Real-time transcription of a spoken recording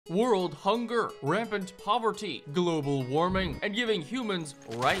world hunger, rampant poverty, global warming, and giving humans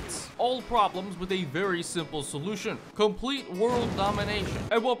rights. All problems with a very simple solution: complete world domination.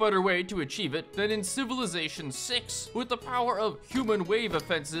 And what better way to achieve it than in Civilization 6, with the power of human wave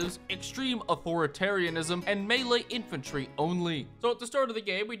offensives, extreme authoritarianism, and melee infantry only. So at the start of the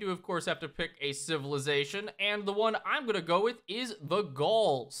game, we do of course have to pick a civilization, and the one I'm gonna go with is the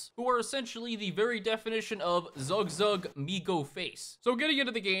Gauls, who are essentially the very definition of Zug Zug me go face. So getting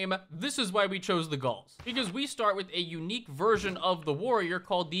into the game, this is why we chose the Gauls, because we start with a unique version of the warrior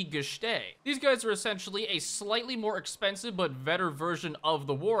called the Gestei. These guys are essentially a slightly more expensive but better version of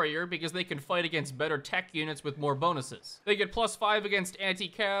the warrior because they can fight against better tech units with more bonuses. They get +5 against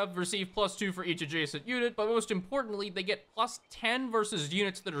anti-cav, receive +2 for each adjacent unit, but most importantly, they get +10 versus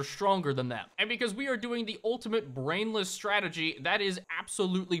units that are stronger than them. And because we are doing the ultimate brainless strategy, that is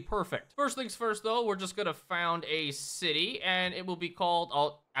absolutely perfect. First things first though, we're just gonna found a city, and it will be called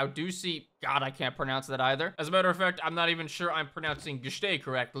Audusi. God, I can't pronounce that either. As a matter of fact, I'm not even sure I'm pronouncing Gestei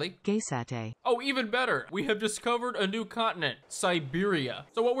correctly. Gesate. Oh, even better. We have discovered a new continent, Siberia.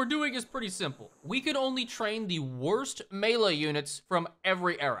 So what we're doing is pretty simple. We can only train the worst melee units from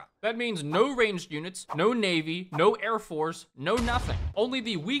every era. That means no ranged units, no navy, no air force, no nothing. Only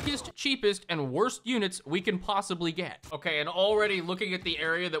the weakest, cheapest, and worst units we can possibly get. Okay, and already looking at the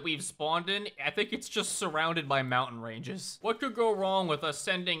area that we've spawned in, I think it's just surrounded by mountain ranges. What could go wrong with us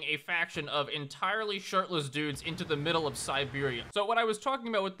sending a faction of entirely shirtless dudes into the middle of Siberia? So what I was talking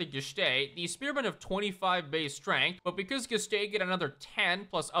about with the Gestei, the spearmen have 25 base strength, but because Gestei get another 10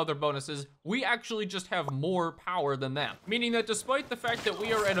 plus other bonuses, we actually just have more power than them. Meaning that despite the fact that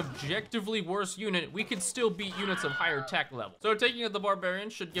we are an objectively worse unit, we can still beat units of higher tech level. So taking out the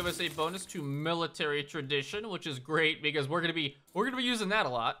barbarians should give us a bonus to military tradition, which is great because we're gonna be using that a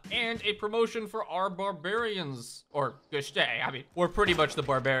lot, and a promotion for our barbarians, or Gestei. I mean, we're pretty much the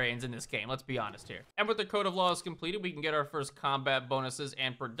barbarians in this game, let's be honest here. And with the code of laws completed, we can get our first combat bonuses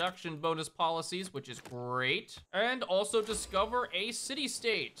and production bonus policies, which is great. And also discover a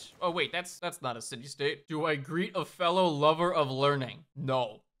city-state. Oh wait, that's not a city-state. Do I greet a fellow lover of learning?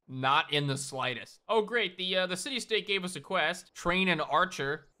 No. Not in the slightest. Oh great, the city-state gave us a quest, train an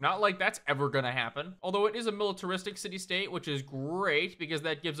archer. Not like that's ever gonna happen. Although it is a militaristic city-state, which is great because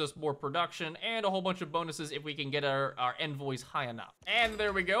that gives us more production and a whole bunch of bonuses if we can get our envoys high enough. And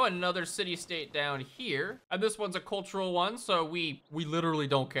there we go, another city-state down here. And this one's a cultural one, so we literally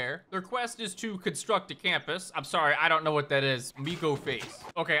don't care. Their quest is to construct a campus. I'm sorry, I don't know what that is. Migo face.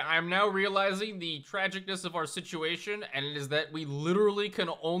 Okay, I'm now realizing the tragicness of our situation, and it is that we literally can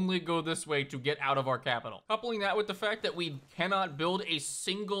only go this way to get out of our capital. Coupling that with the fact that we cannot build a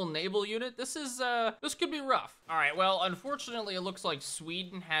single naval unit, this could be rough. All right, well, unfortunately, it looks like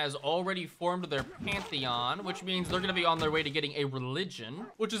Sweden has already formed their pantheon, which means they're gonna be on their way to getting a religion,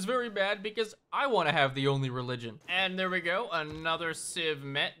 which is very bad because I want to have the only religion. And there we go, another civ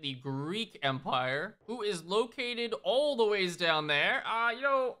met, the Greek Empire, who is located all the ways down there. You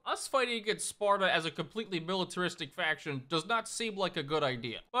know, us fighting against Sparta as a completely militaristic faction does not seem like a good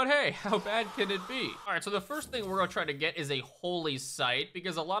idea. But hey, how bad can it be? All right, so the first thing we're gonna try to get is a holy site,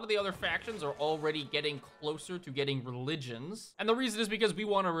 because a lot of the other factions are already getting closer to getting religions. And the reason is because we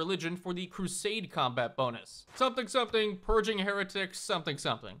want a religion for the crusade combat bonus. Something, something, purging heretics, something,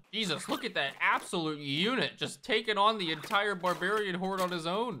 something. Jesus, look at that absolute unit just taking on the entire barbarian horde on his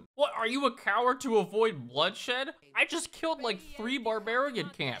own. What, are you a coward to avoid bloodshed? I just killed like 3 barbarian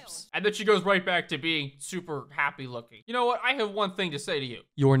camps. And then she goes right back to being super happy looking. You know what? I have one thing to say to you.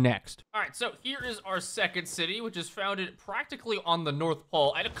 You're next. All right, so here is our second city, which is founded practically on the North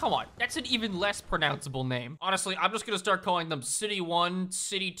Pole. Come on, that's an even less pronounceable name. Honestly, I'm just gonna start calling them City 1,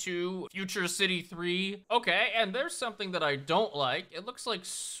 City 2, Future City 3. Okay, and there's something that I don't like. It looks like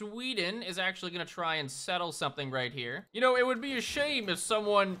Sweden is actually gonna try and settle something right here. You know, it would be a shame if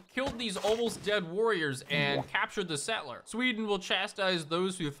someone killed these almost dead warriors and captured the settler. Sweden will chastise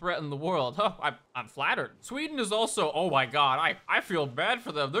those who threaten the world. Huh, I'm flattered. Sweden is also, oh my god, I feel bad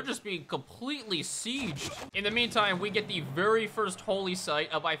for them. They're just being completely sieged. In the meantime, we get the very first holy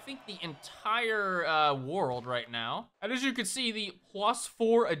site of, I think, the entire world right now. And as you can see, the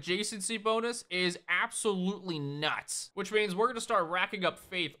 +4 adjacency bonus is absolutely nuts, which means we're gonna start racking up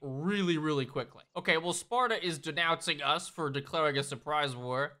faith really, really quickly. Okay, well, Sparta is denouncing us for declaring a surprise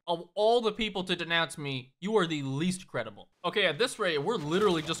war. Of all the people to denounce me, you are the least credible. Okay, at this rate, we're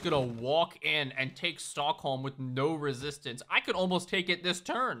literally just gonna walk in and take Stockholm with no resistance. I could almost take it this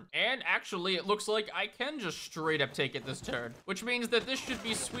this turn. And actually, it looks like I can just straight up take it this turn, which means that this should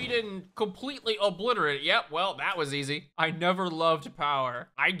be Sweden completely obliterate. Yep, well, that was easy. I never loved power.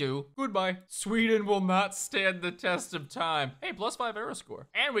 I do. Goodbye. Sweden will not stand the test of time. Hey, +5 era score.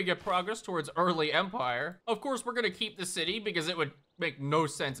 And we get progress towards early empire. Of course, we're gonna keep the city because it would make no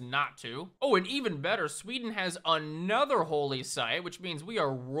sense not to. Oh, and even better, Sweden has another holy site, which means we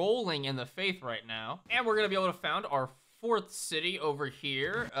are rolling in the faith right now. And we're gonna be able to found our 4th city over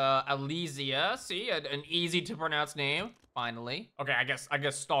here, Alesia. See, an easy to pronounce name. Finally. Okay, I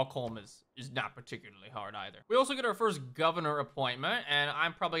guess Stockholm is not particularly hard either. We also get our first governor appointment, and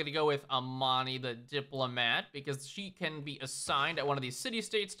I'm probably gonna go with Amani the diplomat because she can be assigned at one of these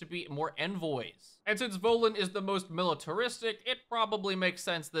city-states to be more envoys. And since Volin is the most militaristic, it probably makes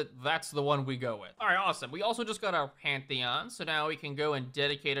sense that that's the one we go with. All right, awesome. We also just got our Pantheon, so now we can go and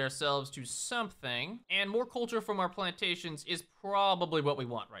dedicate ourselves to something, and more culture from our plantations is probably what we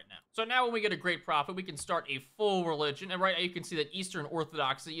want right now. So now when we get a great profit, we can start a full religion, and right now you can see that Eastern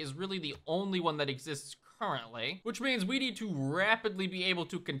Orthodoxy is really the only one that exists currently, which means we need to rapidly be able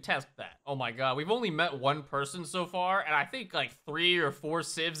to contest that. Oh my god, we've only met one person so far, and I think like 3 or 4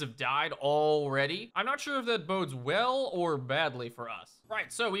 civs have died already. I'm not sure if that bodes well or badly for us.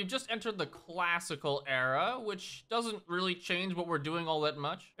 Right, so we've just entered the classical era, which doesn't really change what we're doing all that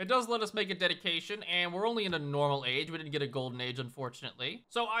much. It does let us make a dedication, and we're only in a normal age. We didn't get a golden age, unfortunately.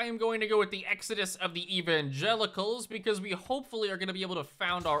 So I am going to go with the exodus of the evangelicals, because we hopefully are going to be able to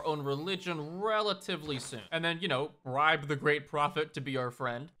found our own religion relatively soon. And then, you know, bribe the great prophet to be our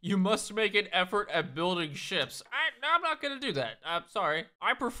friend. You must make an effort at building ships. I'm not going to do that. I'm sorry.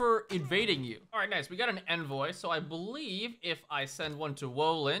 I prefer invading you. All right, nice. We got an envoy, so I believe if I send one to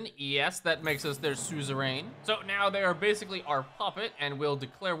Wolin, yes, that makes us their suzerain. So now they are basically our puppet and will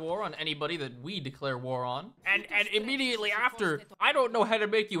declare war on anybody that we declare war on. And immediately after, I don't know how to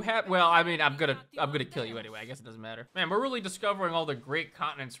make you happy. Well, I mean, I'm gonna kill you anyway. I guess it doesn't matter. Man, we're really discovering all the great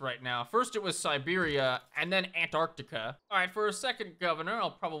continents right now. First it was Siberia and then Antarctica. All right, for a second governor,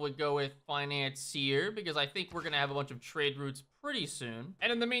 I'll probably go with financier because I think we're gonna have a bunch of trade routes pretty soon.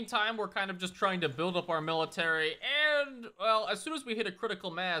 And in the meantime, we're kind of just trying to build up our military, and, well, as soon as we hit a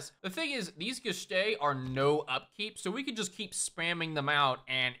critical mass, the thing is, these Gestei are no upkeep, so we can just keep spamming them out,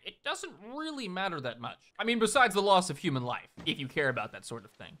 and it doesn't really matter that much. I mean, besides the loss of human life, if you care about that sort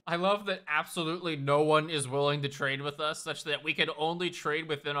of thing. I love that absolutely no one is willing to trade with us, such that we can only trade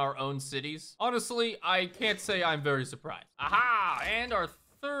within our own cities. Honestly, I can't say I'm very surprised. Aha! And our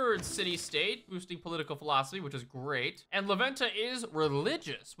 3rd city-state, boosting political philosophy, which is great. And Leventa is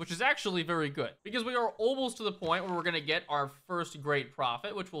religious, which is actually very good, because we are almost to the point where we're gonna get our first great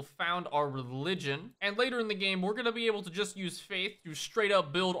prophet, which will found our religion. And later in the game, we're gonna be able to just use faith to straight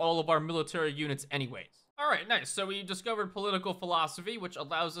up build all of our military units anyways. All right, nice. So we discovered political philosophy, which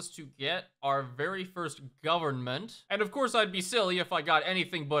allows us to get our very first government. And of course, I'd be silly if I got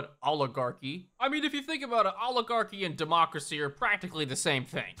anything but oligarchy. I mean, if you think about it, oligarchy and democracy are practically the same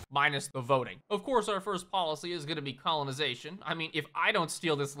thing, minus the voting. Of course, our first policy is gonna be colonization. I mean, if I don't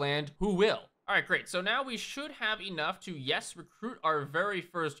steal this land, who will? All right, great. So now we should have enough to, yes, recruit our very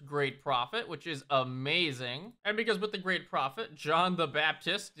first great prophet, which is amazing. And because with the great prophet, John the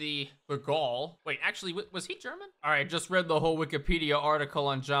Baptist, the Gaul. Wait, actually, was he German? All right, just read the whole Wikipedia article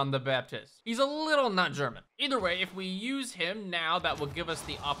on John the Baptist. He's a little not German. Either way, if we use him now, that will give us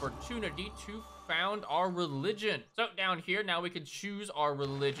the opportunity to found our religion. So down here, now we can choose our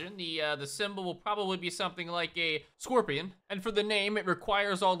religion. The symbol will probably be something like a scorpion. And for the name, it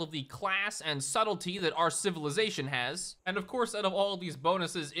requires all of the class and subtlety that our civilization has. And of course, out of all of these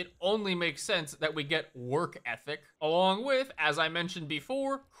bonuses, it only makes sense that we get work ethic, along with, as I mentioned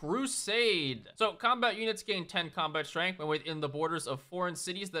before, crusade. So combat units gain 10 combat strength when within the borders of foreign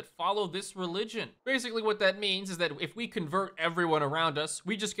cities that follow this religion. Basically what that means is that if we convert everyone around us,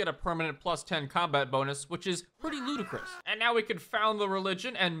 we just get a permanent plus 10 combat bonus, which is pretty ludicrous. And now we can found the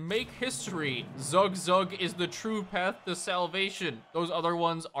religion and make history. Zug Zug is the true path to salvation. Those other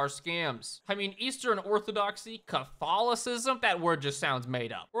ones are scams. I mean, Eastern Orthodoxy, Catholicism, that word just sounds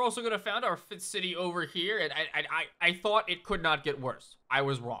made up. We're also gonna found our 5th city over here, and I thought it could not get worse. I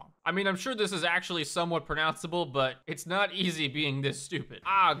was wrong. I mean, I'm sure this is actually somewhat pronounceable, but it's not easy being this stupid.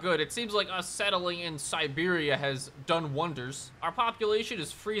 Ah, good. It seems like us settling in Siberia has done wonders. Our population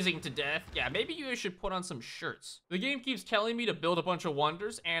is freezing to death. Yeah, maybe you guys should put on some shirts. The game keeps telling me to build a bunch of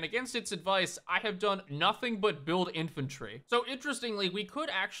wonders, and against its advice, I have done nothing but build infantry. So interestingly, we could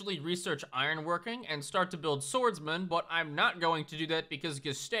actually research ironworking and start to build swordsmen, but I'm not going to do that because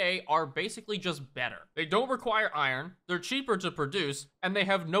Gestei are basically just better. They don't require iron, they're cheaper to produce, and they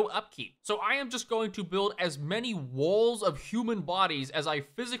have no upkeep. So I am just going to build as many walls of human bodies as I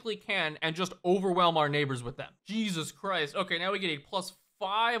physically can and just overwhelm our neighbors with them. Jesus Christ. Okay, now we get a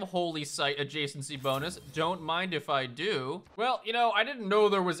 +5 holy site adjacency bonus. Don't mind if I do. Well, you know, I didn't know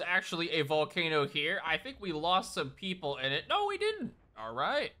there was actually a volcano here. I think we lost some people in it. No, we didn't. All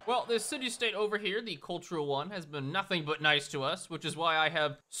right. Well, this city-state over here, the cultural one, has been nothing but nice to us, which is why I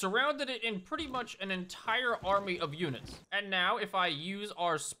have surrounded it in pretty much an entire army of units. And now, if I use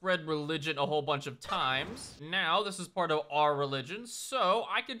our spread religion a whole bunch of times, now this is part of our religion, so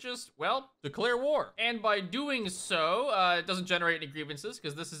I could just, well, declare war. And by doing so, it doesn't generate any grievances,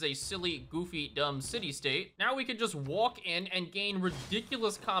 because this is a silly, goofy, dumb city-state. Now we can just walk in and gain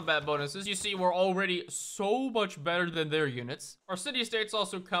ridiculous combat bonuses. You see, we're already so much better than their units. Our city-state's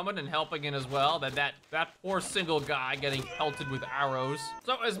also coming and helping in as well. That poor single guy getting pelted with arrows.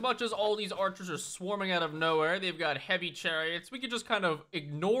 So as much as all these archers are swarming out of nowhere, they've got heavy chariots, we could just kind of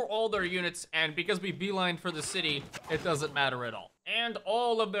ignore all their units, and because we beeline for the city, it doesn't matter at all. And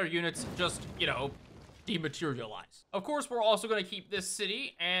all of their units just, you know, dematerialize. Of course, we're also going to keep this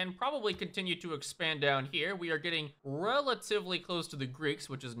city and probably continue to expand down here. We are getting relatively close to the Greeks,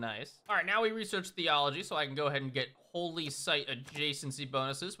 which is nice. All right, now we research theology, so I can go ahead and get holy site adjacency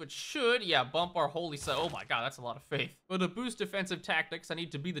bonuses, which should, yeah, bump our holy site. Oh my god, that's a lot of faith. But to boost defensive tactics, I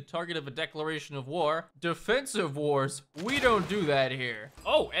need to be the target of a declaration of war. Defensive wars, we don't do that here.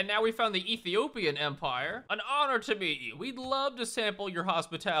 Oh, and now we found the Ethiopian Empire. An honor to meet you. We'd love to sample your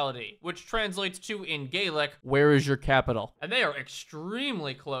hospitality, which translates to, in Gaelic, where is your capital? And they are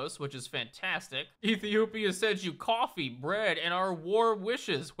extremely close, which is fantastic. Ethiopia sends you coffee, bread, and our war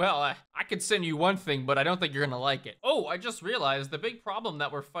wishes. Well, I could send you one thing, but I don't think you're gonna like it. Oh, I just realized the big problem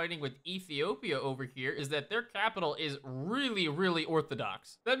that we're fighting with Ethiopia over here is that their capital is really, really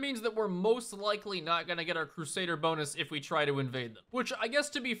orthodox. That means that we're most likely not gonna get our Crusader bonus if we try to invade them. Which, I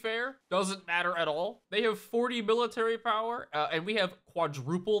guess to be fair, doesn't matter at all. They have 40 military power, and we have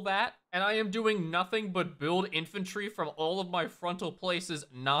quadruple that. And I am doing nothing but build infantry from all of my frontal places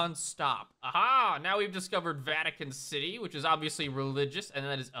non-stop. Aha! Now we've discovered Vatican City, which is obviously religious, and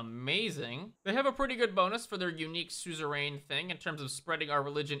that is amazing. They have a pretty good bonus for their unique suzerain thing in terms of spreading our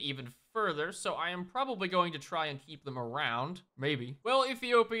religion even further, so I am probably going to try and keep them around. Maybe. Well,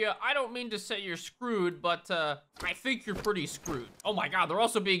 Ethiopia, I don't mean to say you're screwed, but I think you're pretty screwed. Oh my god, they're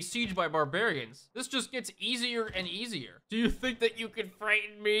also being sieged by barbarians. This just gets easier and easier. Do you think that you can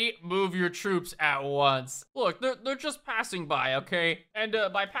frighten me? Move your troops at once. Look, they're just passing by, okay? And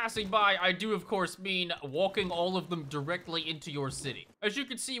by passing by, I do of course mean walking all of them directly into your city. As you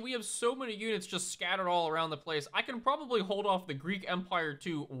can see, we have so many units just scattered all around the place. I can probably hold off the Greek Empire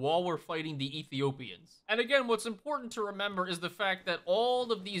too while we're fighting the Ethiopians. And again, what's important to remember is the fact that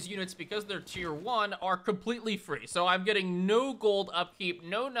all of these units, because they're tier 1, are completely free. So I'm getting no gold upkeep,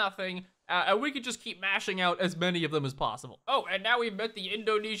 no nothing. And we could just keep mashing out as many of them as possible. Oh, and now we've met the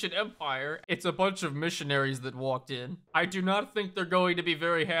Indonesian Empire. It's a bunch of missionaries that walked in. I do not think they're going to be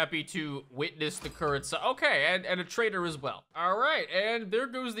very happy to witness the current. Okay, and a traitor as well. All right, and there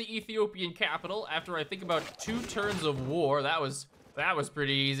goes the Ethiopian capital after I think about 2 turns of war. That was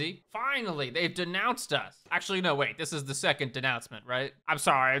pretty easy. Finally, they've denounced us. Actually, no, wait, this is the second denouncement, right? I'm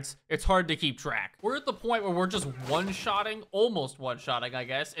sorry, it's hard to keep track. We're at the point where we're just one-shotting, almost one-shotting, I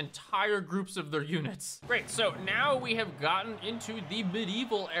guess, entire groups of their units. Great, so now we have gotten into the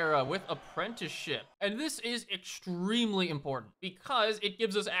medieval era with apprenticeship. And this is extremely important because it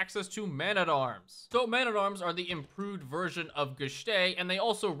gives us access to men-at-arms. So men-at-arms are the improved version of Gesteh, and they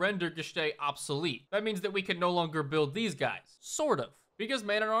also render Gesteh obsolete. That means that we can no longer build these guys. Sort of. Because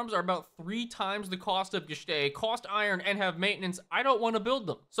man-at-arms are about 3 times the cost of Gesteh, cost iron, and have maintenance, I don't want to build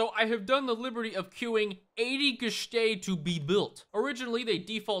them. So I have done the liberty of queuing 80 Gesteh to be built. Originally, they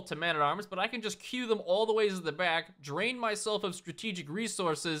default to man-at-arms, but I can just queue them all the way to the back, drain myself of strategic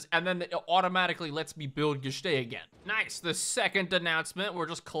resources, and then it automatically lets me build Gesteh again. Nice. The second announcement, we're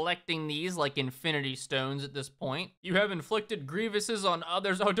just collecting these like infinity stones at this point. You have inflicted grievances on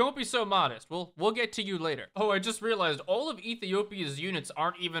others. Oh, don't be so modest. We'll get to you later. Oh, I just realized all of Ethiopia's units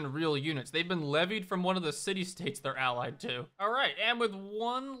aren't even real units. They've been levied from one of the city-states they're allied to. All right, and with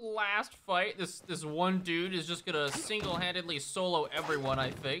one last fight, this one dude is just gonna single-handedly solo everyone,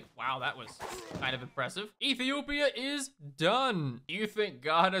 I think. Wow, that was kind of impressive. Ethiopia is done. Do you think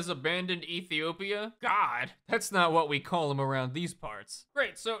God has abandoned Ethiopia? God? That's not what we call him around these parts.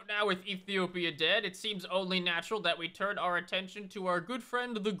 Great, so now with Ethiopia dead, it seems only natural that we turn our attention to our good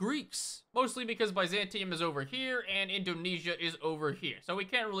friend, the Greeks. Mostly because Byzantium is over here and Indonesia is over here. So we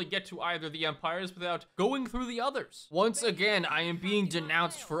can't really get to either the empires without going through the others. Once again, I am being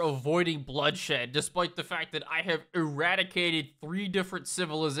denounced for avoiding bloodshed, despite the fact that I have eradicated 3 different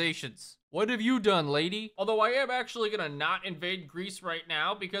civilizations. What have you done, lady? Although I am actually gonna not invade Greece right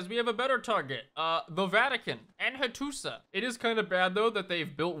now because we have a better target, the Vatican and Hattusa. It is kind of bad though that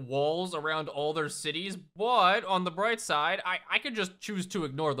they've built walls around all their cities, but on the bright side, I could just choose to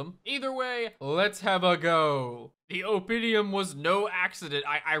ignore them. Either way, let's have a go. The oppidum was no accident.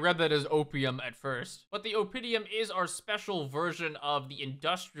 I read that as opium at first. But the oppidum is our special version of the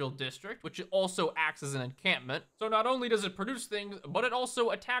industrial district, which also acts as an encampment. So not only does it produce things, but it also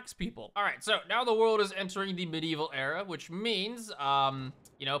attacks people. All right, so now the world is entering the medieval era, which means,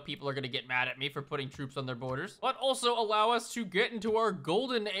 you know, people are gonna get mad at me for putting troops on their borders, but also allow us to get into our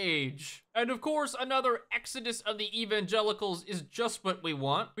golden age. And of course, another exodus of the evangelicals is just what we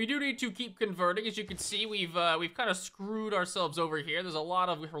want. We do need to keep converting. As you can see, we've kind of screwed ourselves over here. There's a lot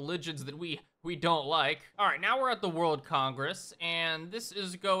of religions that we don't like. All right, now we're at the World Congress, and this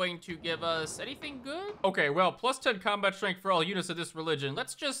is going to give us anything good? Okay, well, plus 10 combat strength for all units of this religion.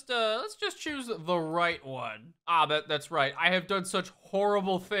 Let's just choose the right one. Ah, that's right. I have done such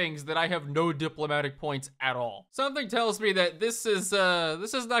horrible things that I have no diplomatic points at all. Something tells me that this is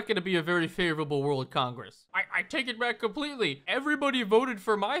not going to be a very favorable World Congress. I take it back completely. Everybody voted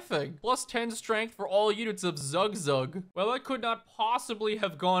for my thing. Plus 10 strength for all units of Zug Zug. Well, that could not possibly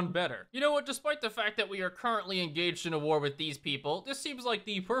have gone better. You know what? Despite the fact that we are currently engaged in a war with these people, this seems like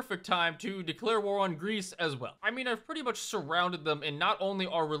the perfect time to declare war on Greece as well. I mean, I've pretty much surrounded them in not only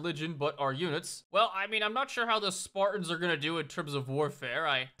our religion, but our units. Well, I mean, I'm not sure how the Spartans are gonna do in terms of warfare.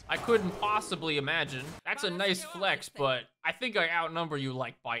 I couldn't possibly imagine. That's a nice flex, but I think I outnumber you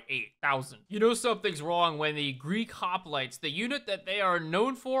like by 8,000. You know something's wrong when the Greek hoplites, the unit that they are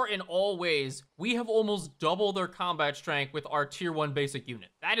known for in all ways, we have almost double their combat strength with our tier 1 basic unit.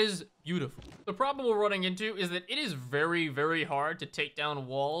 That is beautiful. The problem we're running into is that it is very, very hard to take down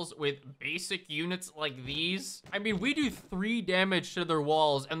walls with basic units like these. I mean, we do 3 damage to their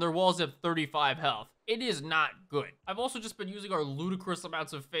walls and their walls have 35 health. It is not good. I've also just been using our ludicrous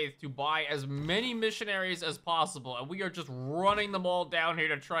amounts of faith to buy as many missionaries as possible, and we are just running them all down here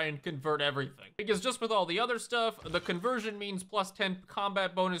to try and convert everything. Because just with all the other stuff, the conversion means plus 10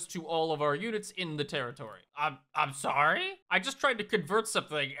 combat bonus to all of our units in the territory. I'm sorry? I just tried to convert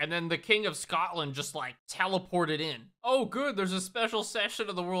something, and then the King of Scotland just like teleported in. Oh good, there's a special session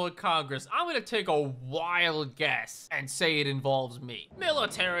of the World Congress. I'm gonna take a wild guess and say it involves me.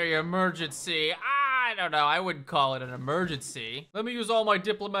 Military emergency. I don't know, I wouldn't call it an emergency. Let me use all my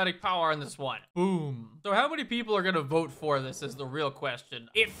diplomatic power on this one. Boom. So how many people are gonna vote for this is the real question.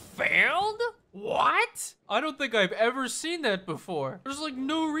 It failed? What? I don't think I've ever seen that before. There's like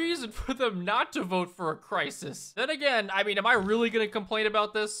no reason for them not to vote for a crisis. Then again, I mean, am I really gonna complain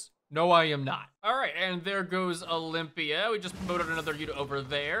about this? No, I am not. All right, and there goes Olympia. We just promoted another unit over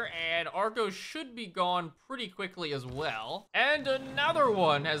there, and Argos should be gone pretty quickly as well. And another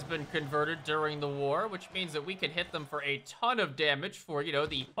one has been converted during the war, which means that we can hit them for a ton of damage for, you know,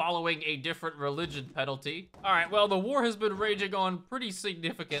 the following a different religion penalty. All right, well, the war has been raging on pretty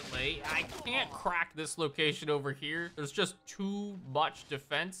significantly. I can't crack this location over here. There's just too much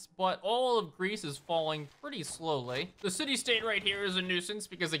defense, but all of Greece is falling pretty slowly. The city-state right here is a nuisance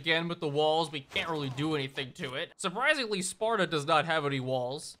because, again, with the walls, we can't really do anything to it. Surprisingly, Sparta does not have any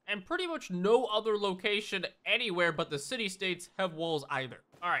walls, and pretty much no other location anywhere but the city-states have walls either.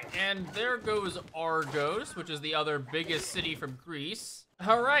 All right, and there goes Argos, which is the other biggest city from Greece.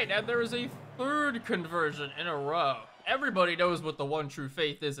 All right, and there is a 3rd conversion in a row. Everybody knows what the one true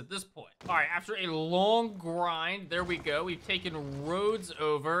faith is at this point. All right, after a long grind, there we go. We've taken Rhodes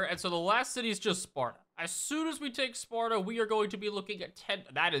over, and so the last city is just Sparta. As soon as we take Sparta, we are going to be looking at 10.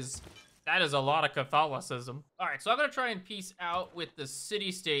 That is a lot of Catholicism. All right, so I'm gonna try and peace out with the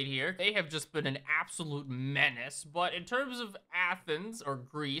city-state here. They have just been an absolute menace, but in terms of Athens or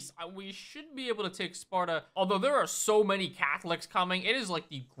Greece, we should be able to take Sparta. Although there are so many Catholics coming, it is like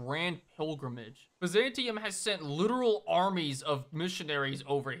the grand pilgrimage. Byzantium has sent literal armies of missionaries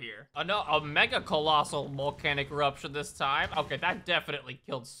over here. A mega colossal volcanic eruption this time. Okay, that definitely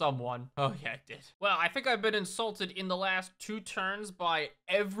killed someone. Oh yeah, it did. Well, I think I've been insulted in the last 2 turns by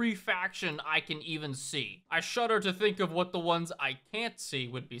every faction I can even see. I shudder to think of what the ones I can't see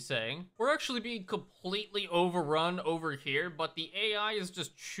would be saying. We're actually being completely overrun over here, but the AI is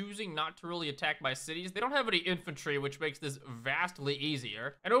just choosing not to really attack my cities. They don't have any infantry, which makes this vastly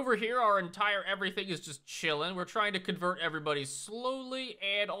easier. And over here, our entire everything is just chilling. We're trying to convert everybody slowly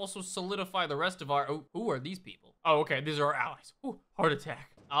and also solidify the rest of our... Oh, who are these people? Oh, okay, these are our allies. Ooh, heart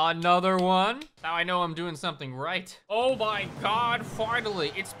attack. Another one. Now I know I'm doing something right. Oh my God,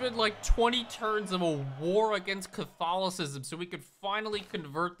 finally. It's been like 20 turns of a war against Catholicism so we could finally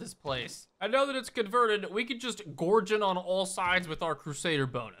convert this place. And now that it's converted, we could just gorge in on all sides with our Crusader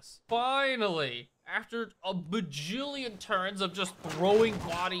bonus. Finally. After a bajillion turns of just throwing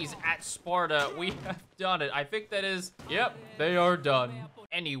bodies at Sparta, we have done it. I think that is, yep, they are done.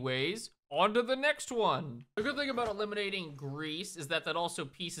 Anyways, on to the next one. The good thing about eliminating Greece is that also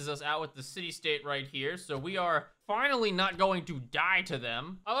pieces us out with the city-state right here. So we are finally not going to die to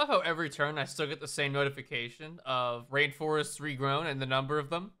them. I love how every turn I still get the same notification of rainforests regrown and the number of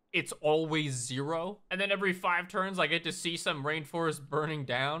them. It's always 0. And then every 5 turns, I get to see some rainforest burning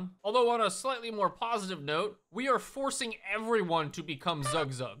down. Although on a slightly more positive note, we are forcing everyone to become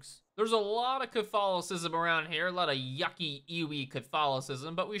Zugzugs. There's a lot of Catholicism around here, a lot of yucky, ewy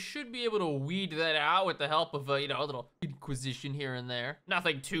Catholicism, but we should be able to weed that out with the help of, you know, a little Inquisition here and there.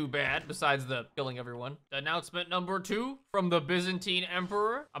 Nothing too bad besides the killing everyone. Announcement number 2 from the Byzantine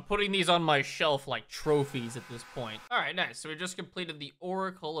Emperor. I'm putting these on my shelf like trophies at this point. All right, nice. So we just completed the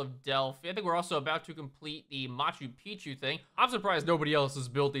Oracle of Delphi. I think we're also about to complete the Machu Picchu thing. I'm surprised nobody else has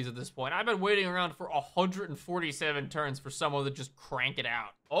built these at this point. I've been waiting around for 147 turns for someone to just crank it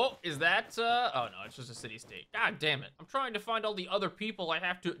out. Oh, is that, oh no, it's just a city-state. God damn it. I'm trying to find all the other people I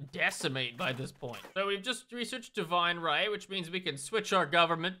have to decimate by this point. So we've just researched Divine Right, which means we can switch our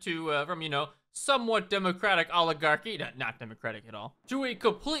government to, from, you know, somewhat democratic oligarchy, not democratic at all, to a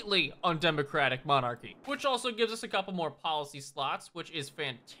completely undemocratic monarchy, which also gives us a couple more policy slots, which is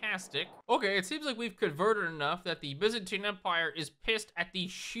fantastic. Okay, it seems like we've converted enough that the Byzantine Empire is pissed at the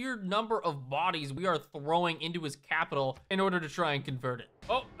sheer number of bodies we are throwing into his capital in order to try and convert it.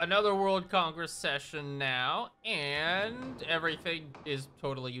 Oh, another World Congress session now, and everything is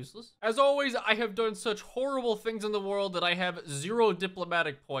totally useless. As always, I have done such horrible things in the world that I have 0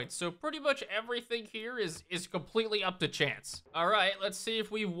 diplomatic points, so pretty much everything here is completely up to chance. All right, let's see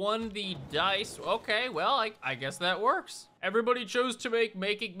if we won the dice. Okay, well, I guess that works. Everybody chose to make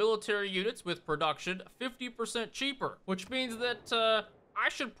making military units with production 50% cheaper, which means that, I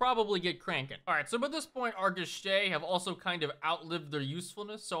should probably get cranking. All right, so by this point, our Gestae have also kind of outlived their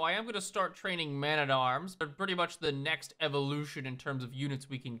usefulness, so I am gonna start training men-at-arms. They're pretty much the next evolution in terms of units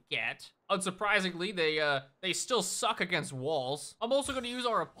we can get. Unsurprisingly, they still suck against walls. I'm also gonna use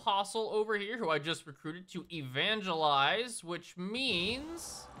our apostle over here, who I just recruited, to evangelize, which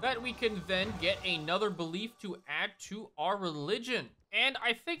means that we can then get another belief to add to our religion. And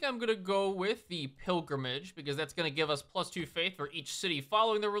I think I'm gonna go with the pilgrimage because that's gonna give us +2 faith for each city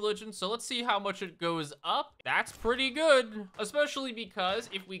following the religion. So let's see how much it goes up. That's pretty good, especially because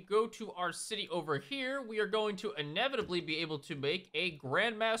if we go to our city over here, we are going to inevitably be able to make a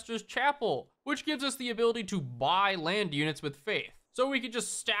Grandmaster's Chapel, which gives us the ability to buy land units with faith. So we could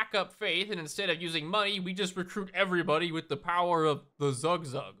just stack up faith, and instead of using money, we just recruit everybody with the power of the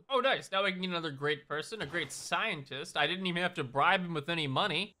Zug-Zug. Oh, nice. Now we can get another great person, a great scientist. I didn't even have to bribe him with any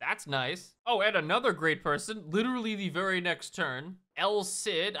money. That's nice. Oh, and another great person, literally the very next turn. El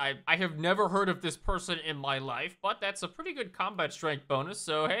Cid. I have never heard of this person in my life, but that's a pretty good combat strength bonus,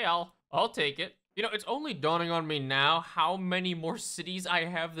 so hey, I'll take it. You know, it's only dawning on me now how many more cities I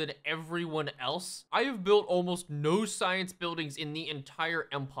have than everyone else. I have built almost no science buildings in the entire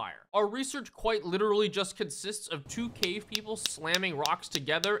empire. Our research quite literally just consists of 2 cave people slamming rocks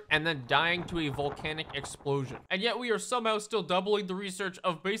together and then dying to a volcanic explosion. And yet we are somehow still doubling the research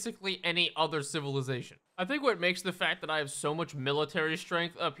of basically any other civilization. I think what makes the fact that I have so much military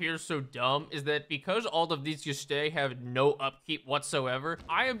strength up here so dumb is that because all of these Gestae have no upkeep whatsoever,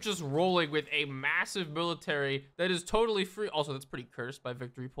 I am just rolling with a massive military that is totally free. Also, that's pretty cursed by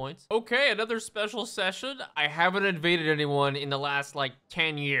victory points. Okay, another special session. I haven't invaded anyone in the last like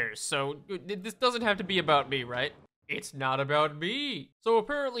 10 years, so this doesn't have to be about me, right? It's not about me. So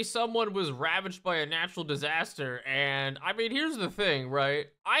apparently someone was ravaged by a natural disaster, and I mean, here's the thing, right?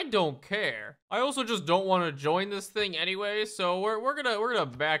 I don't care. I also just don't want to join this thing anyway, so we're gonna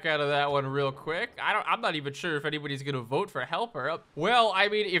back out of that one real quick. I'm not even sure if anybody's gonna vote for Helper. Well, I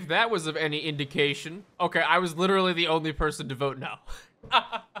mean, if that was of any indication. Okay, I was literally the only person to vote no.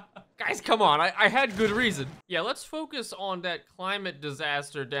 Guys, come on, I had good reason. Yeah, let's focus on that climate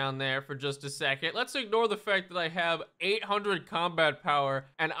disaster down there for just a second. Let's ignore the fact that I have 800 combat power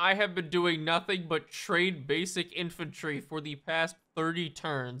and I have been doing nothing but trade basic infantry for the past 30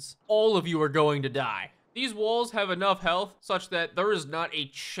 turns. All of you are going to die. These walls have enough health such that there is not a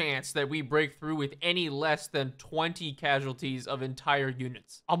chance that we break through with any less than 20 casualties of entire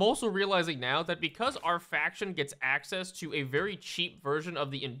units. I'm also realizing now that because our faction gets access to a very cheap version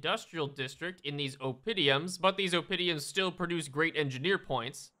of the industrial district in these oppidums, but these oppidums still produce great engineer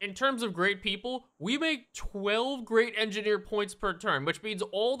points. In terms of great people, we make 12 great engineer points per turn, which means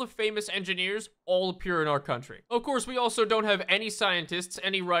all the famous engineers all appear in our country. Of course, we also don't have any scientists,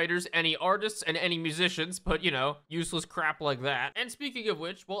 any writers, any artists, and any musicians, but you know, useless crap like that. And speaking of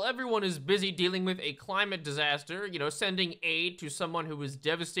which, while everyone is busy dealing with a climate disaster, you know, sending aid to someone who was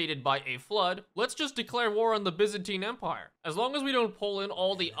devastated by a flood, let's just declare war on the Byzantine Empire. As long as we don't pull in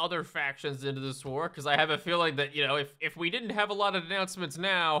all the other factions into this war, because I have a feeling that, you know, if we didn't have a lot of announcements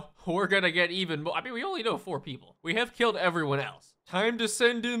now, we're gonna get even more. I mean, we only know 4 people. We have killed everyone else. Time to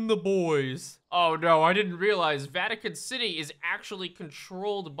send in the boys. Oh no, I didn't realize Vatican City is actually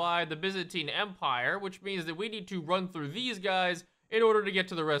controlled by the Byzantine Empire, which means that we need to run through these guys in order to get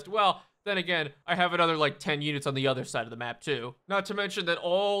to the rest. Well, then again, I have another like 10 units on the other side of the map too. Not to mention that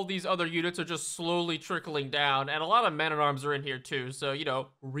all these other units are just slowly trickling down, and a lot of men-at-arms are in here too, so, you know,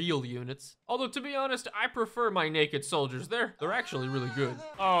 real units. Although, to be honest, I prefer my naked soldiers. They're actually really good.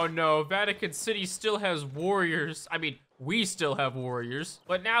 Oh no, Vatican City still has warriors. I mean, we still have warriors,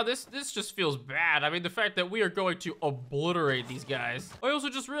 but now this just feels bad. I mean, the fact that we are going to obliterate these guys. I also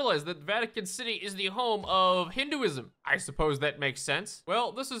just realized that Vatican City is the home of Hinduism. I suppose that makes sense.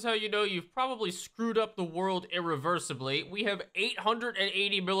 Well, this is how you know you've probably screwed up the world irreversibly. We have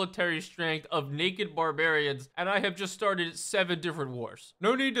 880 military strength of naked barbarians, and I have just started 7 different wars.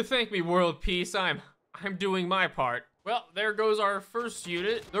 No need to thank me, world peace. I'm doing my part. Well, there goes our first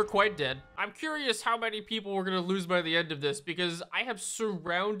unit. They're quite dead. I'm curious how many people we're gonna lose by the end of this, because I have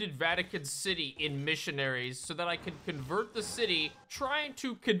surrounded Vatican City in missionaries so that I can convert the city, trying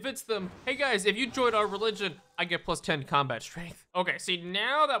to convince them, hey guys, if you join our religion, I get plus 10 combat strength. Okay, see,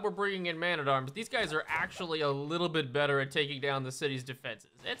 now that we're bringing in man-at-arms, these guys are actually a little bit better at taking down the city's defenses.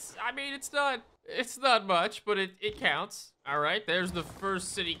 I mean, it's not much, but it counts. All right, there's the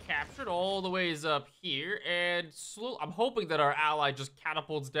first city captured, all the ways up here, and I'm hoping that our ally just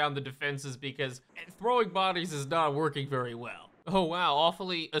catapults down the defenses, because throwing bodies is not working very well. Oh wow,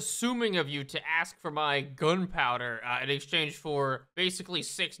 awfully assuming of you to ask for my gunpowder in exchange for basically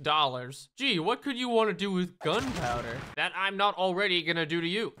 $6. Gee, what could you want to do with gunpowder that I'm not already gonna do to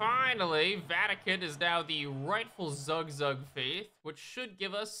you? Finally, Vatican is now the rightful Zug faith, which should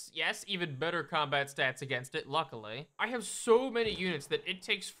give us, yes, even better combat stats against it, luckily. I have so many units that it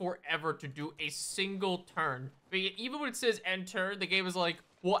takes forever to do a single turn. But even when it says end turn, the game is like,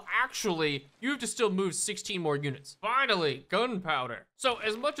 well, actually, you have to still move 16 more units. Finally, gunpowder. So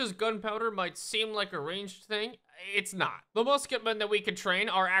as much as gunpowder might seem like a ranged thing, it's not. The musketmen that we can train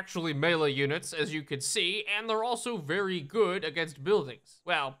are actually melee units, as you can see, and they're also very good against buildings.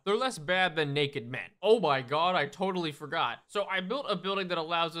 Well, they're less bad than naked men. Oh my god, I totally forgot. So I built a building that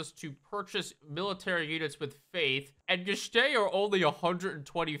allows us to purchase military units with faith, and Gestay are only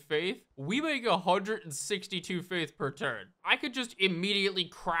 120 faith. We make 162 faith per turn. I could just immediately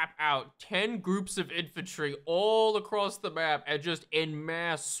crap out 10 groups of infantry all across the map and just en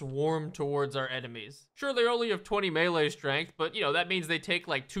masse swarm towards our enemies. Sure, they only have 20 melee strength, but you know, that means they take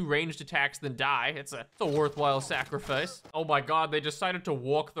like 2 ranged attacks then die. It's a worthwhile sacrifice. Oh my god, they decided to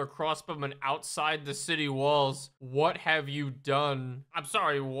walk their crossbowmen outside the city walls. What have you done? I'm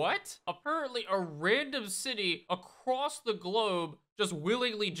sorry, what? Apparently a random city across the globe just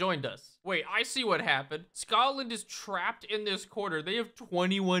willingly joined us. Wait, I see what happened. Scotland is trapped in this corner. They have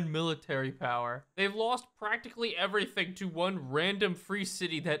 21 military power. They've lost practically everything to one random free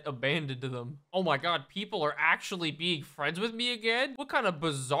city that abandoned them. Oh my god, people are actually being friends with me again? What kind of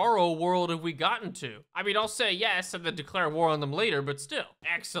bizarro world have we gotten to? I mean, I'll say yes and then declare war on them later, but still.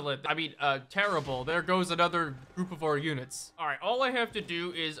 Excellent. I mean, terrible. There goes another group of our units. All right, all I have to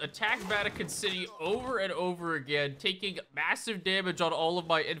do is attack Vatican City over and over again, taking massive damage on all of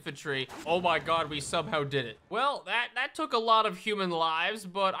my infantry. Oh my god, we somehow did it. Well, that took a lot of human lives,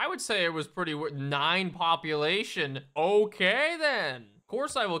 but I would say it was pretty 9 population. Okay then. Of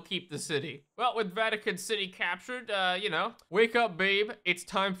course I will keep the city. Well, with Vatican City captured, you know, wake up, babe. It's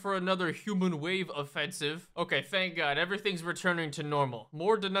time for another human wave offensive. Okay, thank God, everything's returning to normal.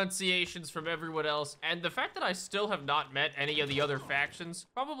 More denunciations from everyone else, and the fact that I still have not met any of the other factions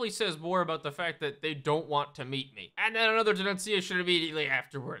probably says more about the fact that they don't want to meet me. And then another denunciation immediately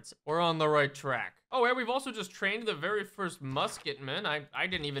afterwards. We're on the right track. Oh, and we've also just trained the very first musketmen. I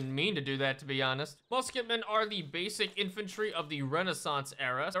didn't even mean to do that, to be honest. Musketmen are the basic infantry of the Renaissance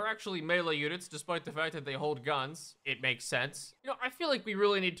era. They're actually melee units, despite the fact that they hold guns. It makes sense. You know, I feel like we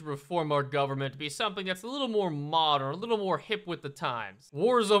really need to reform our government to be something that's a little more modern, a little more hip with the times.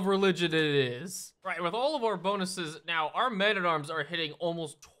 Wars of religion it is. Right, with all of our bonuses, now our men-at-arms are hitting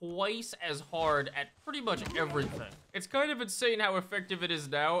almost twice as hard at pretty much everything. It's kind of insane how effective it is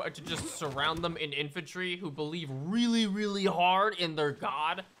now to just surround them in infantry who believe really, really hard in their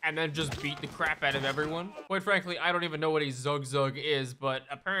god and then just beat the crap out of everyone. Quite frankly, I don't even know what a zug is, but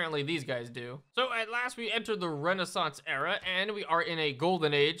apparently these guys do. So at last we entered the Renaissance era and we are in a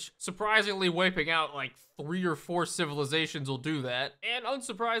golden age. Surprisingly, wiping out like 3 or 4 civilizations will do that. And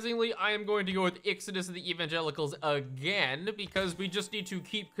unsurprisingly, I am going to go with Exodus of the Evangelicals again because we just need to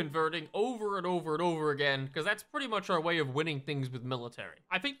keep converting over and over and over again because that's pretty much our way of winning things with military.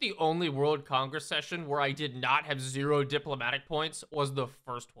 I think the only World Congress session where I did not have 0 diplomatic points was the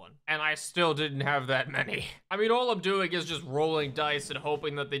first one. And I still didn't have that many. I mean, all I'm doing is just rolling dice and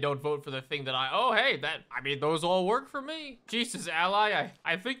hoping that they don't vote for the thing that those all work for me. Jesus, ally,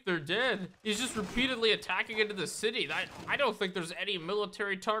 I think they're dead. He's just repeatedly attacking into the city. I don't think there's any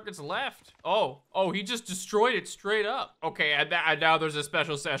military targets left. Oh, he just destroyed it straight up. Okay, and now there's a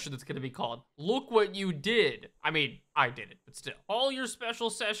special session that's gonna be called, Look What You Did. I mean, I did it, but still. Call your special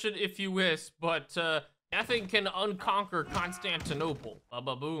session if you wish, but nothing can unconquer Constantinople.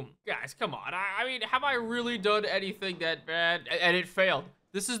 Ba-ba-boom. Guys, come on. I mean, have I really done anything that bad? And it failed.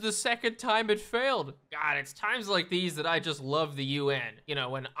 This is the second time it failed. God, it's times like these that I just love the UN, you know,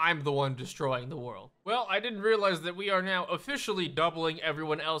 when I'm the one destroying the world. Well, I didn't realize that we are now officially doubling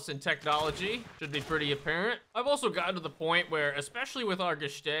everyone else in technology. Should be pretty apparent. I've also gotten to the point where, especially with our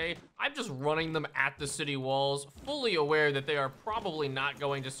Gesteh, I'm just running them at the city walls, fully aware that they are probably not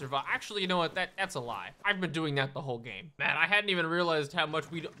going to survive. Actually, you know what? That's a lie. I've been doing that the whole game. Man, I hadn't even realized how much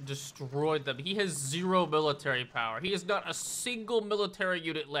we destroyed them. He has 0 military power. He has not a single military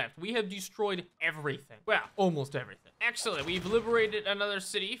unit left. We have destroyed everything. Well, almost everything. Excellent. We've liberated another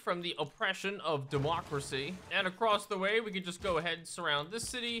city from the oppression of democracy. And across the way, we could just go ahead and surround this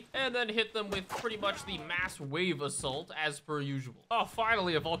city and then hit them with pretty much the mass wave assault as per usual. Oh,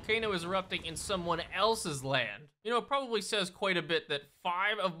 finally, a volcano is erupting in someone else's land. You know, it probably says quite a bit that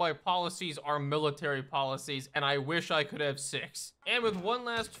 5 of my policies are military policies, and I wish I could have 6. And with one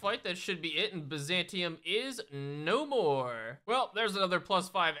last fight, that should be it, and Byzantium is no more. Well, there's another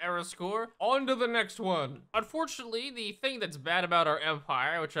 +5 era score. On to the next one. Unfortunately, the thing that's bad about our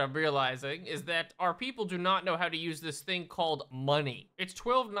empire, which I'm realizing, is that our people do not know how to use this thing called money. It's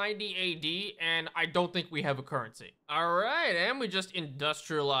 1290 AD, and I don't think we have a currency. All right, and we just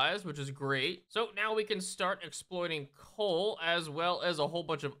industrialized, which is great. So now we can start exploiting coal as well as a whole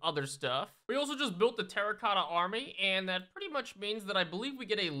bunch of other stuff. We also just built the terracotta army, and that pretty much means that I believe we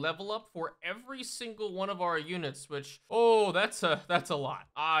get a level up for every single one of our units, which, oh, that's a lot.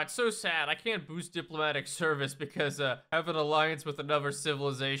 It's so sad. I can't boost diplomatic service because have an alliance with another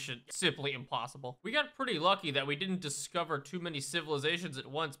civilization, simply impossible. We got pretty lucky that we didn't discover too many civilizations at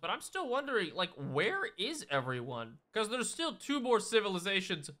once, but I'm still wondering, like, where is everyone? Because there's still 2 more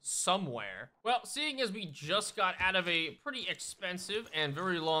civilizations somewhere. Well, seeing as we just got out of a pretty expensive and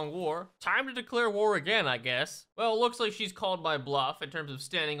very long war, time to declare war again, I guess. Well, it looks like she's called my bluff in terms of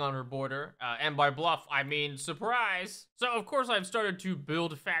standing on her border. And by bluff, I mean surprise. So, of course, I've started to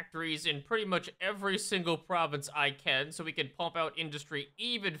build factories in pretty much every single province I can so we can pump out industry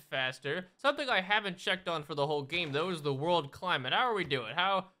even faster. Something I haven't checked on for the whole game, though, is the world climate. How are we doing?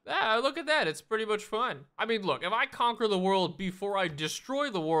 Look at that. It's pretty much fun. I mean, look, if I conquer the world before I destroy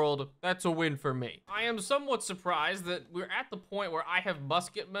the world, that's a win for me. I am somewhat surprised that we're at the point where I have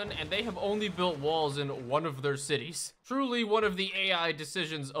musketmen and they have only built walls in one of their cities. Truly one of the AI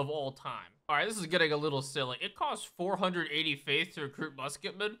decisions of all time. All right, this is getting a little silly. It costs 480 faith to recruit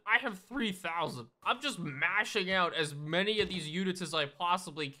musketmen. I have 3,000. I'm just mashing out as many of these units as I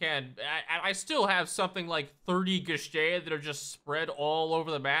possibly can. I still have something like 30 Gesteh that are just spread all over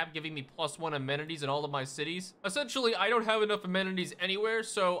the map, giving me +1 amenities in all of my cities. Essentially, I don't have enough amenities anywhere,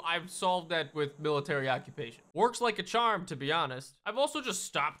 so I've solved that with military occupation. Works like a charm, to be honest. I've also just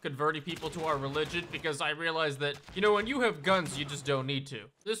stopped converting people to our religion because I realized that, you know, when you have guns, you just don't need to.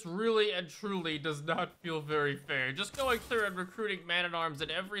 This really and truly does not feel very fair. Just going through and recruiting man-at-arms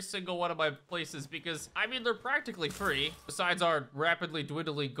in every single one of my places because, I mean, they're practically free, besides our rapidly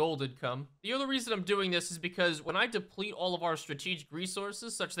dwindling gold income. The other reason I'm doing this is because when I deplete all of our strategic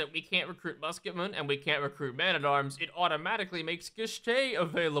resources such that we can't recruit musketmen and we can't recruit man-at-arms, it automatically makes Gishte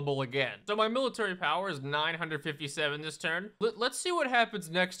available again. So my military power is 957 this turn. Let's see what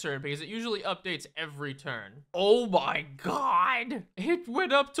happens next turn because it usually updates every turn. Oh my god! It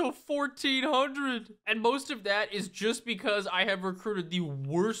went up to 1400! And most of that is just because I have recruited the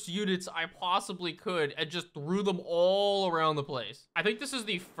worst units I possibly could and just threw them all around the place. I think this is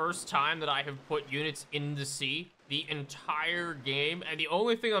the first time that I have put units in the sea the entire game, and the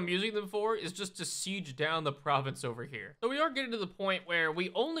only thing I'm using them for is just to siege down the province over here. So we are getting to the point where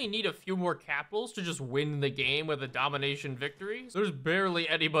we only need a few more capitals to just win the game with a domination victory. So there's barely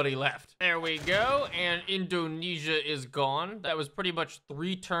anybody left. There we go, and Indonesia is gone. That was pretty much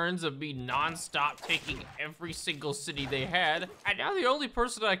 3 turns of me non-stop taking every single city they had, and now the only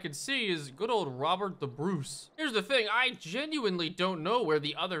person I can see is good old Robert the Bruce. Here's the thing, I genuinely don't know where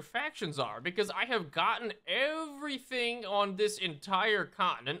the other factions are because I have gotten everything on this entire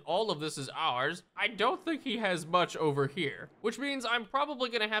continent. All of this is ours. I don't think he has much over here, which means I'm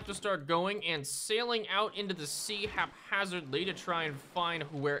probably gonna have to start going and sailing out into the sea haphazardly to try and find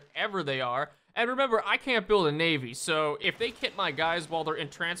wherever they are. And remember, I can't build a navy, so if they hit my guys while they're in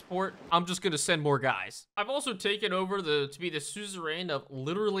transport, I'm just gonna send more guys. I've also taken over to be the suzerain of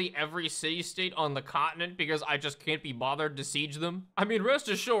literally every city-state on the continent because I just can't be bothered to siege them. I mean, rest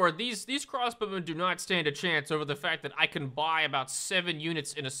assured, these crossbowmen do not stand a chance over the fact that I can buy about 7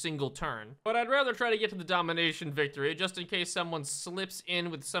 units in a single turn. But I'd rather try to get to the domination victory just in case someone slips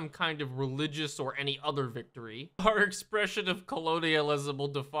in with some kind of religious or any other victory. Our expression of colonialism will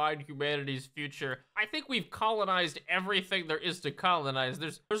define humanity's future. I think we've colonized everything there is to colonize.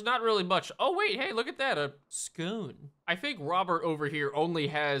 There's not really much. Oh wait, hey, look at that, a scone. I think Robert over here only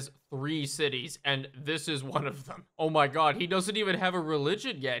has 3 cities, and this is one of them. Oh my god, he doesn't even have a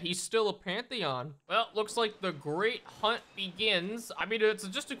religion yet. He's still a pantheon. Well, looks like the great hunt begins. I mean, it's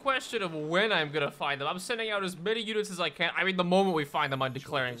just a question of when I'm gonna find them. I'm sending out as many units as I can. I mean, the moment we find them, I'm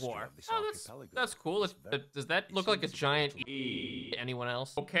declaring war. Oh, that's cool. Does that look like a giant E? Anyone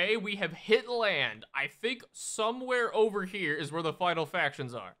else? Okay, we have hit land. I think somewhere over here is where the final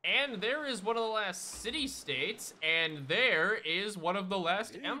factions are. And there is one of the last city-states, and there is one of the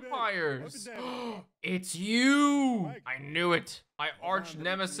last empires. It's you! I knew it. My arch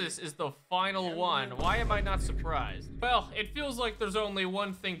nemesis is the final one. Why am I not surprised? Well, it feels like there's only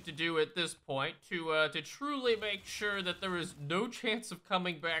one thing to do at this point to truly make sure that there is no chance of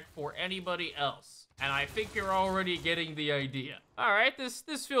coming back for anybody else. And I think you're already getting the idea. All right,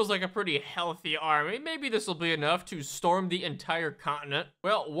 this feels like a pretty healthy army. Maybe this will be enough to storm the entire continent.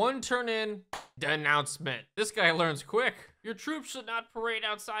 Well, 1 turn in, denouncement. This guy learns quick. Your troops should not parade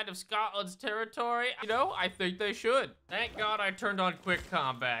outside of Scotland's territory. You know, I think they should. Thank God I turned on quick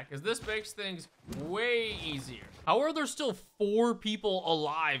combat, because this makes things way easier. How are there still 4 people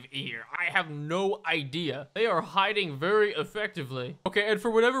alive here? I have no idea. They are hiding very effectively. Okay, and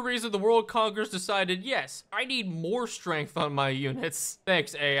for whatever reason, the World Congress decided, yes, I need more strength on my units.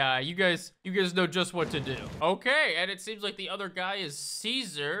 Thanks, AI. You guys know just what to do. Okay, and it seems like the other guy is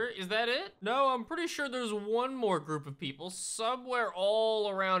Caesar. Is that it? No, I'm pretty sure there's one more group of people somewhere all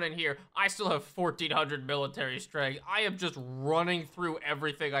around in here. I still have 1,400 military strength. I am just running through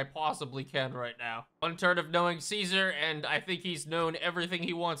everything I possibly can right now. 1 turn of knowing Caesar, and I think he's known everything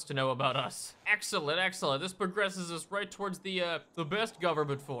he wants to know about us. Excellent, excellent. This progresses us right towards the best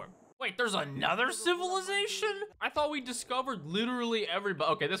government form. Wait, there's another civilization? I thought we discovered literally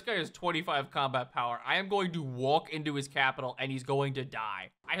everybody. Okay, this guy has 25 combat power. I am going to walk into his capital and he's going to die.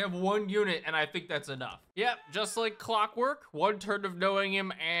 I have 1 unit and I think that's enough. Yep, just like clockwork, 1 turn of knowing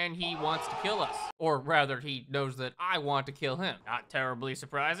him and he wants to kill us. Or rather, he knows that I want to kill him. Not terribly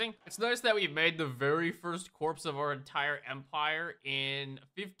surprising. It's nice that we've made the very first corpse of our entire empire in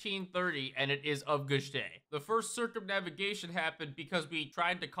 1530 and it is of Gishte. The first circumnavigation happened because we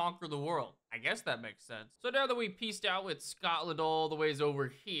tried to conquer the world. I guess that makes sense. So now that we pieced out with Scotland all the ways over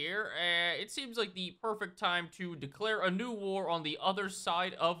here, it seems like the perfect time to declare a new war on the other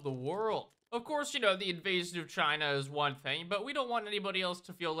side of the world. Of course, you know, the invasion of China is one thing, but we don't want anybody else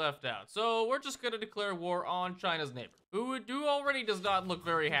to feel left out. So we're just gonna declare war on China's neighbor, who already does not look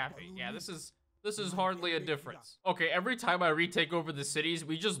very happy. Yeah, this is This is hardly a difference. Okay, every time I retake over the cities,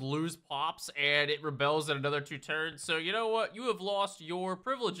 we just lose pops and it rebels in another 2 turns. So you know what? You have lost your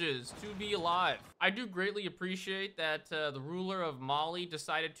privileges to be alive. I do greatly appreciate that the ruler of Mali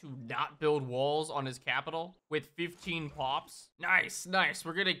decided to not build walls on his capital with 15 pops. Nice, nice.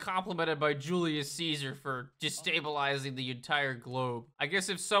 We're getting complimented by Julius Caesar for destabilizing the entire globe. I guess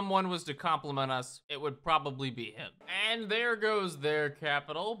if someone was to compliment us, it would probably be him. And there goes their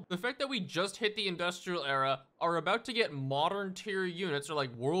capital. The fact that we just hit the industrial era, are about to get modern tier units, or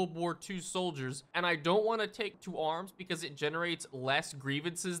like World War II soldiers, and I don't want to take to arms because it generates less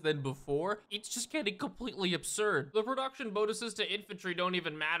grievances than before. It's just getting completely absurd. The production bonuses to infantry don't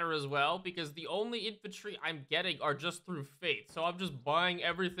even matter as well because the only infantry I'm getting are just through faith. So I'm just buying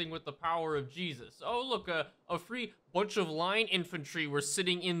everything with the power of Jesus. Oh, look, a free bunch of line infantry were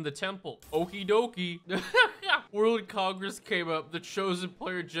sitting in the temple. Okie dokie. World Congress came up. The chosen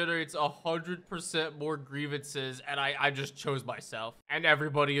player generates 100% more grievances, and I just chose myself. And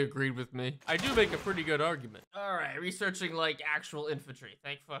everybody agreed with me. I do make a pretty good argument. All right, researching like actual infantry.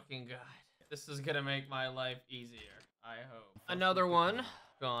 Thank fucking God. This is gonna make my life easier, I hope. Another one.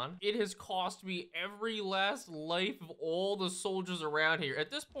 Gone. It has cost me every last life of all the soldiers around here. At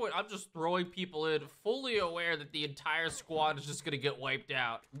this point, I'm just throwing people in, fully aware that the entire squad is just gonna get wiped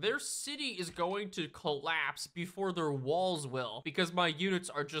out. Their city is going to collapse before their walls will, because my units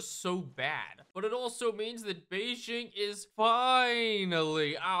are just so bad. But it also means that Beijing is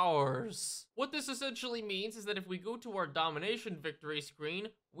finally ours. What this essentially means is that if we go to our domination victory screen,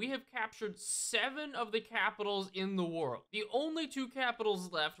 we have captured 7 of the capitals in the world. The only 2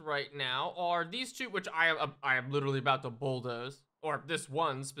 capitals left right now are these 2, which I am literally about to bulldoze. Or this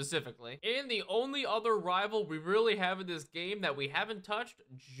one specifically. And the only other rival we really have in this game that we haven't touched,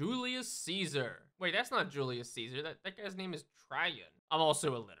 Julius Caesar. Wait, that's not Julius Caesar. That guy's name is Trajan. I'm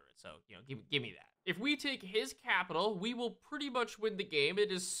also illiterate, so, you know, give me that. If we take his capital, we will pretty much win the game.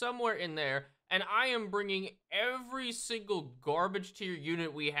 It is somewhere in there, and I am bringing every single garbage tier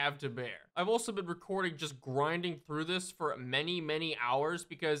unit we have to bear. I've also been recording just grinding through this for many hours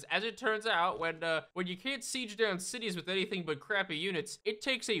because, as it turns out, when you can't siege down cities with anything but crappy units, it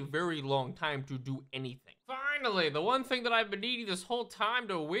takes a very long time to do anything. Finally, the one thing that I've been needing this whole time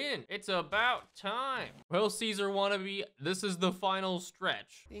to win. It's about time. Well, Caesar wannabe, this is the final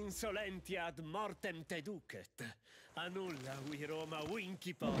stretch. Insolenti ad mortem te ducet. Annulla vi Roma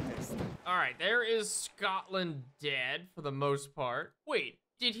vinci potest. All right, there is Scotland dead for the most part. Wait,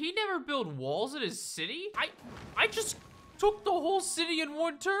 did he never build walls in his city? I just took the whole city in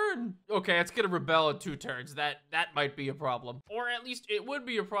 1 turn. Okay, it's gonna rebel in 2 turns. That might be a problem. Or at least it would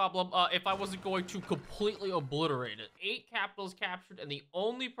be a problem if I wasn't going to completely obliterate it. 8 capitals captured, and the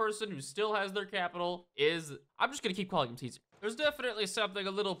only person who still has their capital is, I'm just gonna keep calling him Caesar. There's definitely something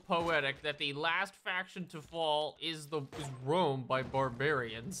a little poetic that the last faction to fall is Rome by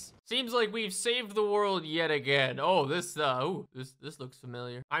barbarians. Seems like we've saved the world yet again. Oh, this looks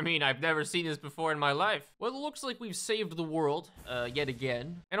familiar. I mean, I've never seen this before in my life. Well, it looks like we've saved the world yet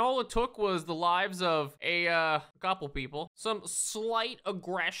again. And all it took was the lives of a couple people, some slight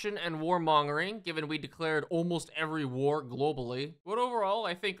aggression and warmongering, given we declared almost every war globally. But overall,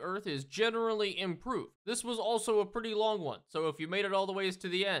 I think Earth is generally improved. This was also a pretty long one, so if you made it all the ways to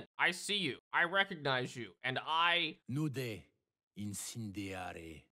the end, I see you, I recognize you, and I... Nude incendiare.